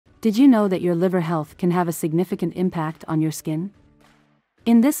Did you know that your liver health can have a significant impact on your skin?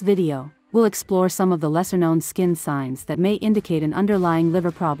 In this video, we'll explore some of the lesser-known skin signs that may indicate an underlying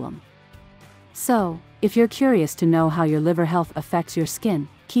liver problem. So, if you're curious to know how your liver health affects your skin,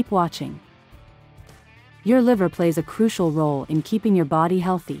 keep watching. Your liver plays a crucial role in keeping your body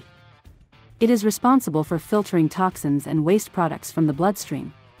healthy. It is responsible for filtering toxins and waste products from the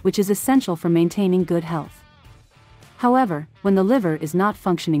bloodstream, which is essential for maintaining good health. However, when the liver is not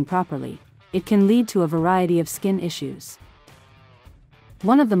functioning properly, it can lead to a variety of skin issues.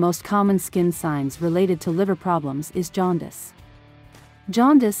 One of the most common skin signs related to liver problems is jaundice.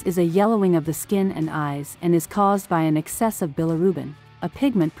 Jaundice is a yellowing of the skin and eyes and is caused by an excess of bilirubin, a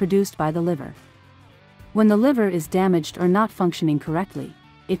pigment produced by the liver. When the liver is damaged or not functioning correctly,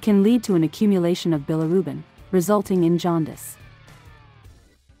 it can lead to an accumulation of bilirubin, resulting in jaundice.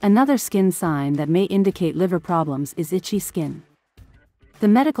 Another skin sign that may indicate liver problems is itchy skin. The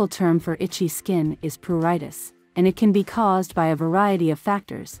medical term for itchy skin is pruritus, and it can be caused by a variety of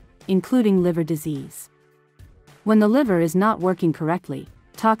factors, including liver disease. When the liver is not working correctly,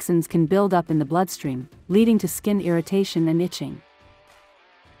 toxins can build up in the bloodstream, leading to skin irritation and itching.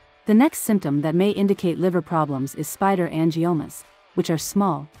 The next symptom that may indicate liver problems is spider angiomas, which are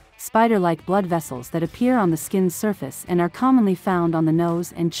small, spider-like blood vessels that appear on the skin's surface and are commonly found on the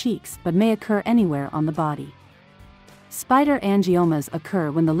nose and cheeks but may occur anywhere on the body. Spider angiomas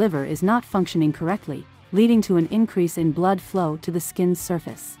occur when the liver is not functioning correctly, leading to an increase in blood flow to the skin's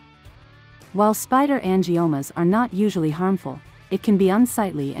surface. While spider angiomas are not usually harmful, it can be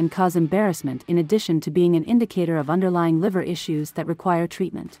unsightly and cause embarrassment in addition to being an indicator of underlying liver issues that require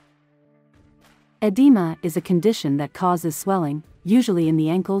treatment. Edema is a condition that causes swelling, usually in the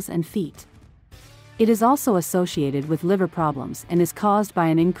ankles and feet. It is also associated with liver problems and is caused by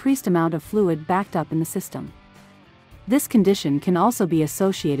an increased amount of fluid backed up in the system. This condition can also be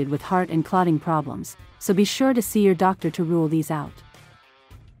associated with heart and clotting problems, so be sure to see your doctor to rule these out.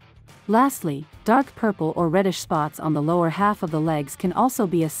 Lastly, dark purple or reddish spots on the lower half of the legs can also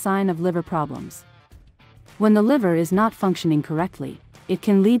be a sign of liver problems. When the liver is not functioning correctly, it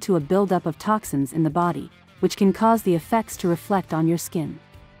can lead to a buildup of toxins in the body, which can cause the effects to reflect on your skin.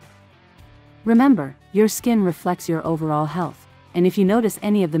 Remember, your skin reflects your overall health, and if you notice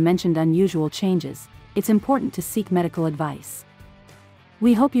any of the mentioned unusual changes, it's important to seek medical advice.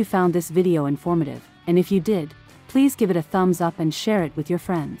 We hope you found this video informative, and if you did, please give it a thumbs up and share it with your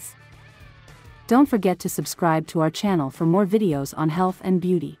friends. Don't forget to subscribe to our channel for more videos on health and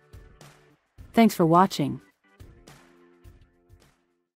beauty. Thanks for watching.